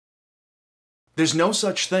There's no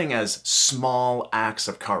such thing as small acts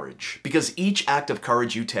of courage, because each act of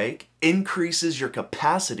courage you take increases your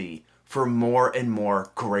capacity for more and more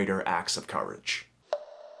greater acts of courage.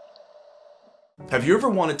 Have you ever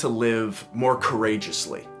wanted to live more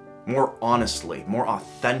courageously, more honestly, more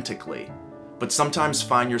authentically, but sometimes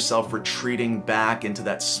find yourself retreating back into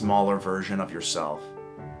that smaller version of yourself?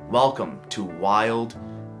 Welcome to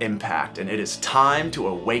WildImpact, and it is time to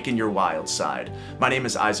awaken your wild side. My name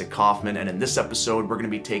is Kaufman, and in this episode, we're going to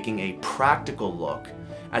be taking a practical look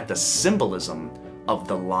at the symbolism of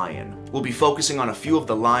the lion. We'll be focusing on a few of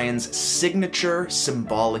the lion's signature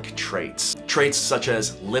symbolic traits. Traits such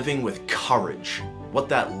as living with courage, what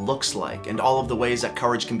that looks like, and all of the ways that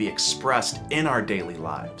courage can be expressed in our daily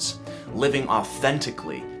lives. Living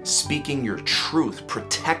authentically, speaking your truth,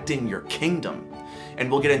 protecting your kingdom. And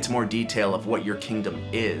we'll get into more detail of what your kingdom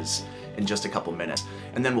is in just a couple minutes.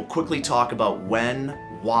 And then we'll quickly talk about when,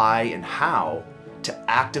 why, and how to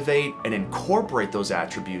activate and incorporate those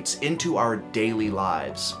attributes into our daily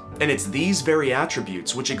lives. And it's these very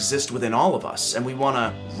attributes which exist within all of us, and we want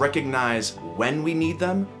to recognize when we need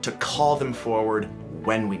them to call them forward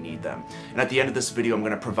when we need them. And at the end of this video, I'm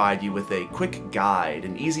going to provide you with a quick guide,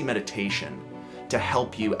 an easy meditation to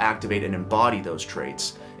help you activate and embody those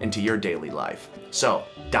traits into your daily life. So,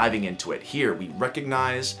 diving into it, here we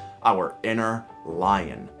recognize our inner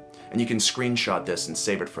lion. And you can screenshot this and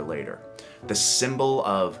save it for later. The symbol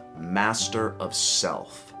of master of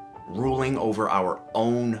self, ruling over our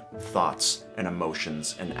own thoughts and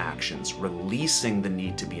emotions and actions, releasing the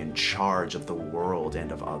need to be in charge of the world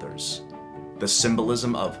and of others. The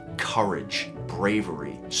symbolism of courage,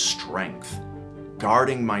 bravery, strength,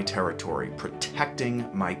 guarding my territory, protecting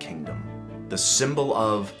my kingdom. The symbol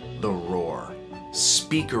of the roar,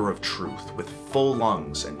 speaker of truth with full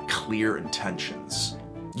lungs and clear intentions.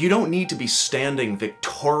 You don't need to be standing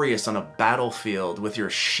victorious on a battlefield with your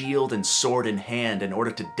shield and sword in hand in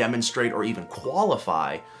order to demonstrate or even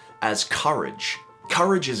qualify as courage.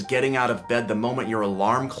 Courage is getting out of bed the moment your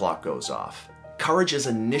alarm clock goes off. Courage is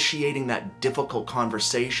initiating that difficult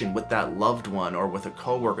conversation with that loved one or with a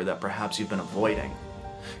coworker that perhaps you've been avoiding.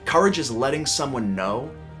 Courage is letting someone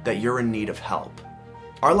know that you're in need of help.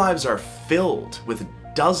 Our lives are filled with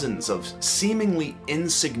dozens of seemingly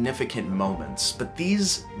insignificant moments, but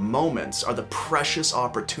these moments are the precious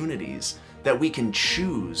opportunities that we can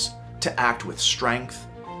choose to act with strength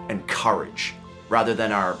and courage, rather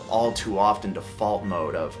than our all too often default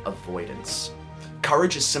mode of avoidance.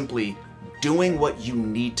 Courage is simply doing what you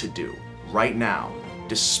need to do right now,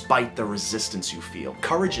 despite the resistance you feel.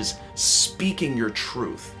 Courage is speaking your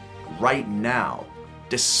truth right now,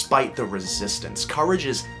 despite the resistance. Courage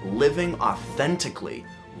is living authentically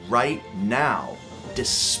right now,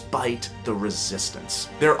 despite the resistance.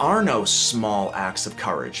 There are no small acts of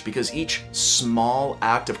courage, because each small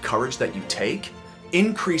act of courage that you take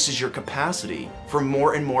increases your capacity for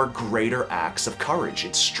more and more greater acts of courage.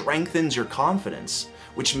 It strengthens your confidence,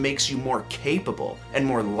 which makes you more capable and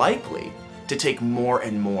more likely to take more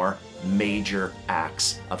and more major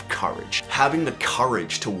acts of courage. Having the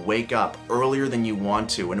courage to wake up earlier than you want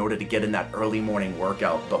to in order to get in that early morning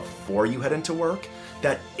workout before you head into work,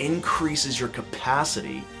 that increases your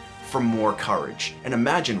capacity for more courage. And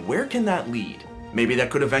imagine, where can that lead? Maybe that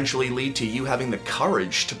could eventually lead to you having the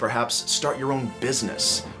courage to perhaps start your own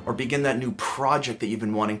business or begin that new project that you've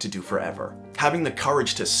been wanting to do forever. Having the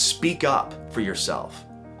courage to speak up for yourself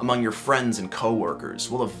among your friends and coworkers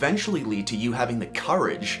will eventually lead to you having the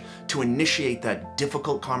courage to initiate that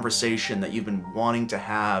difficult conversation that you've been wanting to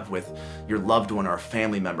have with your loved one or a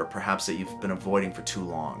family member, perhaps that you've been avoiding for too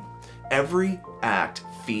long. Every act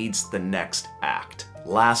feeds the next act.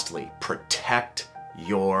 Lastly, protect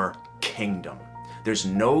your kingdom. There's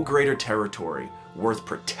no greater territory worth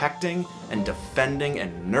protecting and defending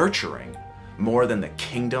and nurturing more than the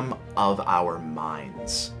kingdom of our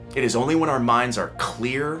minds. It is only when our minds are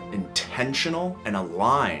clear, intentional, and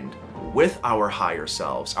aligned with our higher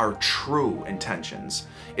selves, our true intentions,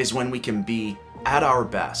 is when we can be at our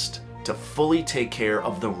best to fully take care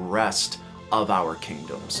of the rest of our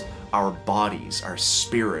kingdoms, our bodies, our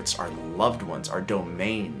spirits, our loved ones, our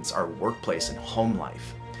domains, our workplace, and home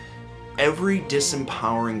life. Every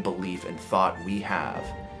disempowering belief and thought we have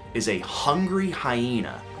is a hungry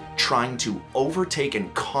hyena trying to overtake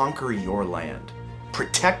and conquer your land.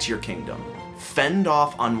 Protect your kingdom. Fend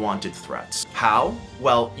off unwanted threats. How?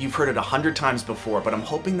 Well, you've heard it 100 times before, but I'm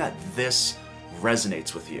hoping that this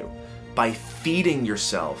resonates with you. By feeding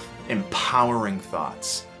yourself empowering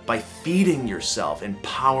thoughts, by feeding yourself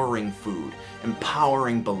empowering food,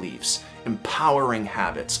 empowering beliefs, empowering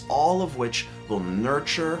habits, all of which will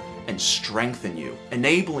nurture and strengthen you,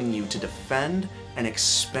 enabling you to defend and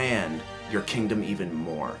expand your kingdom even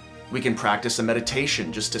more. We can practice a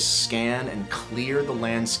meditation just to scan and clear the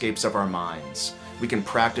landscapes of our minds. We can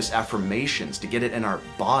practice affirmations to get it in our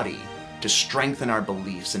body, to strengthen our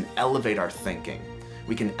beliefs and elevate our thinking.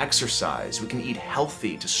 We can exercise, we can eat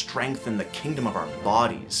healthy to strengthen the kingdom of our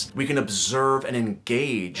bodies. We can observe and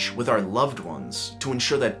engage with our loved ones to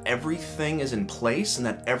ensure that everything is in place and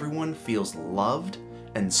that everyone feels loved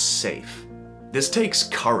and safe. This takes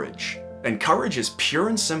courage, and courage is pure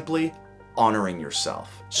and simply honoring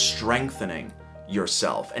yourself, strengthening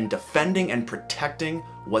yourself, and defending and protecting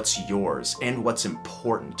what's yours and what's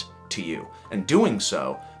important to you, and doing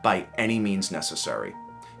so by any means necessary.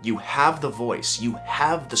 You have the voice, you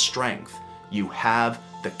have the strength, you have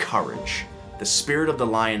the courage. The spirit of the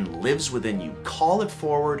lion lives within you. Call it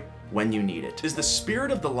forward when you need it. Is the spirit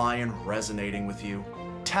of the lion resonating with you?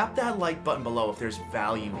 Tap that like button below if there's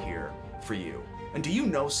value here for you. And do you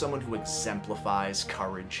know someone who exemplifies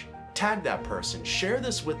courage? Tag that person, share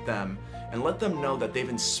this with them, and let them know that they've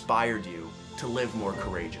inspired you to live more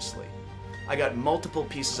courageously. I got multiple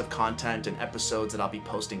pieces of content and episodes that I'll be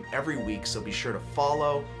posting every week, so be sure to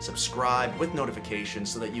follow, subscribe with notifications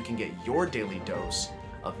so that you can get your daily dose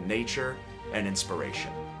of nature and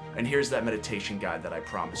inspiration. And here's that meditation guide that I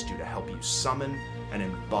promised you to help you summon and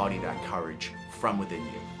embody that courage from within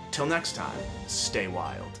you. Till next time, stay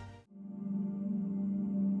wild.